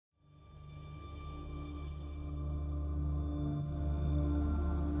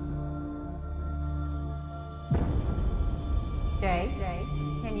Jay,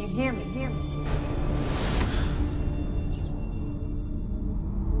 can you hear me?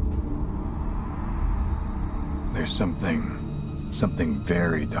 There's something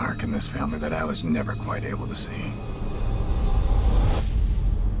very dark in this family that I was never quite able to see.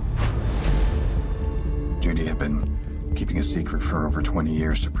 Judy had been keeping a secret for over 20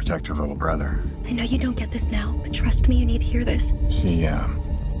 years to protect her little brother. I know you don't get this now, but trust me, you need to hear this. She,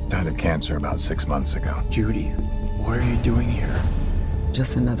 died of cancer about 6 months ago. Judy, what are you doing here?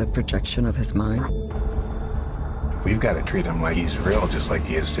 Just another projection of his mind. We've got to treat him like he's real, just like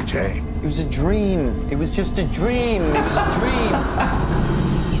he is to Jay. It was a dream. It was just a dream. It was a dream.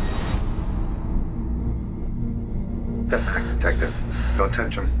 Step back, detective. Don't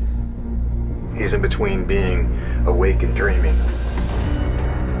touch him. He's in between being awake and dreaming.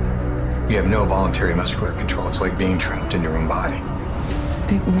 You have no voluntary muscular control. It's like being trapped in your own body.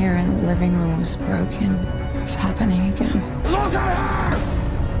 The big mirror in the living room was broken. It's happening again. Look at her!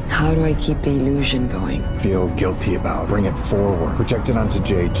 How do I keep the illusion going? Feel guilty about. Bring it forward. Project it onto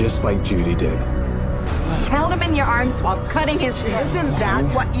Jay, just like Judy did. You held him in your arms while cutting his hair. Isn't that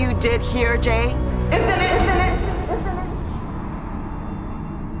what you did here, Jay? Isn't it?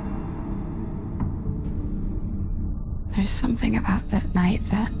 There's something about that night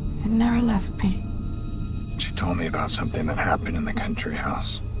that it never left me. She told me about something that happened in the country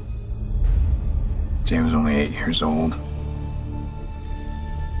house. Jay was only 8 years old.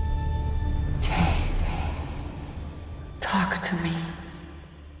 Jay, talk to me.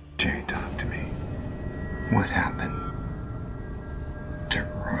 Jay, talk to me. What happened to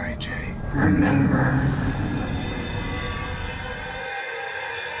Roy, Jay? Remember.